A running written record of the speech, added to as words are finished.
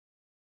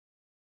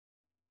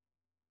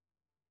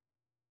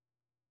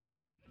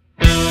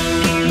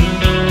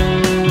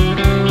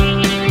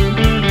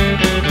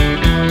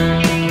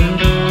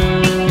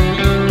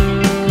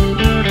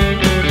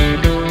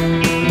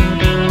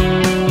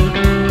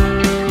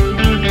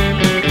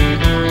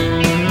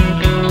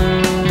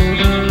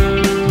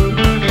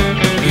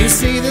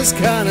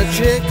of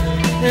chick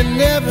in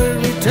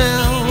every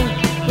town.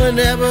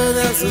 Whenever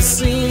there's a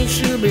scene,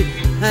 she'll be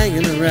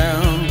hanging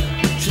around.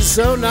 She's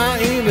so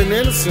naive and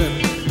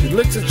innocent, she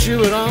looks at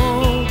you at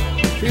all.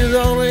 She's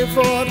only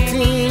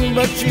 14,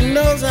 but she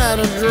knows how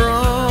to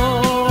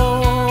draw.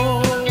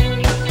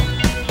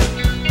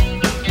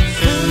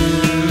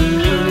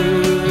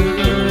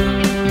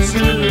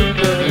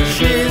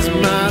 She's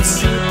my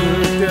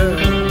Supergirl,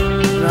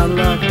 and I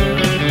love her.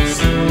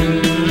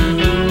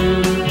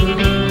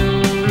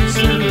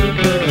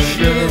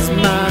 She's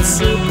my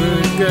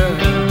Supergirl,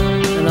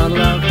 and I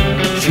love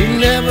her. She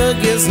never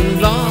gets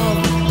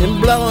involved in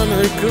blowing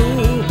her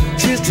cool.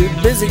 She's too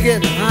busy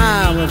getting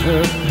high with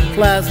her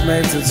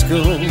classmates at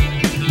school.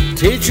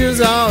 Teachers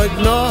all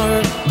ignore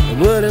her, they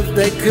would if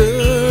they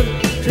could.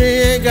 She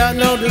ain't got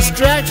no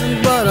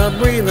distractions, but her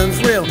breathing's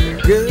real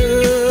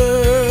good.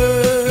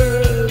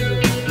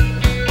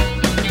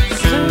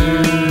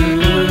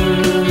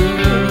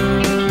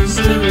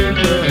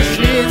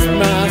 She's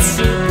my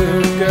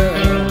Supergirl,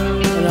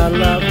 and I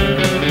love her.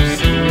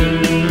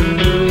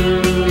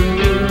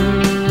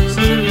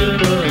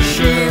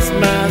 She's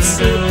my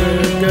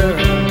Supergirl,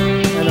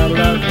 and I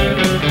love her.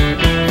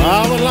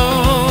 All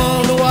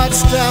along the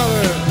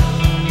watchtower,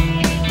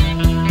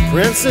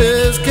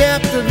 princes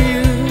kept the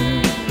view,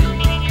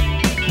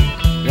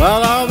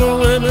 while all the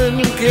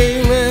women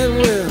came and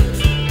went,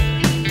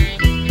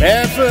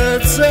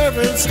 barefoot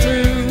servants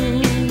too.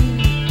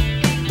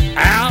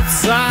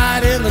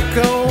 Outside in the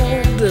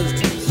cold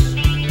distance,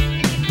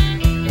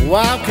 a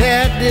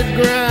wildcat did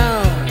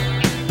ground.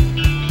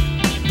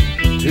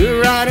 Two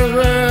riders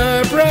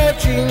were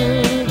approaching,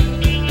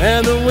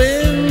 and the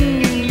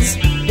winds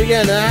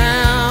began to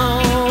howl.